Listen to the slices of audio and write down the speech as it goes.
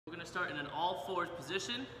gonna start in an all fours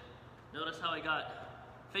position. Notice how I got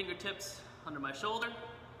fingertips under my shoulder.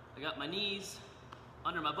 I got my knees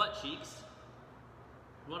under my butt cheeks.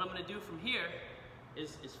 What I'm gonna do from here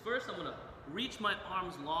is first I'm gonna reach my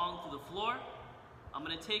arms long through the floor. I'm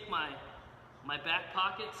gonna take my back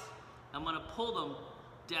pockets, I'm gonna pull them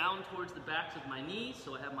down towards the backs of my knees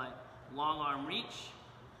so I have my long arm reach.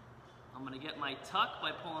 I'm gonna get my tuck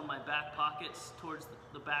by pulling my back pockets towards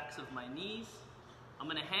the backs of my knees. I'm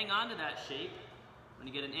gonna hang on to that shape. I'm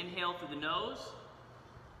gonna get an inhale through the nose.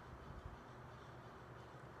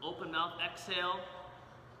 Open mouth exhale.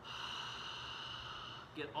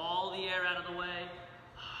 Get all the air out of the way.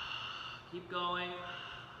 Keep going.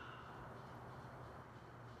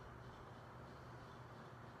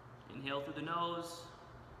 Inhale through the nose.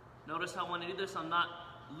 Notice how when I do this, I'm not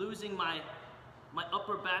losing my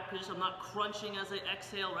upper back position. I'm not crunching as I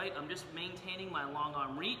exhale, right? I'm just maintaining my long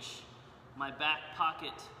arm reach, my back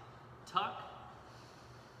pocket tuck,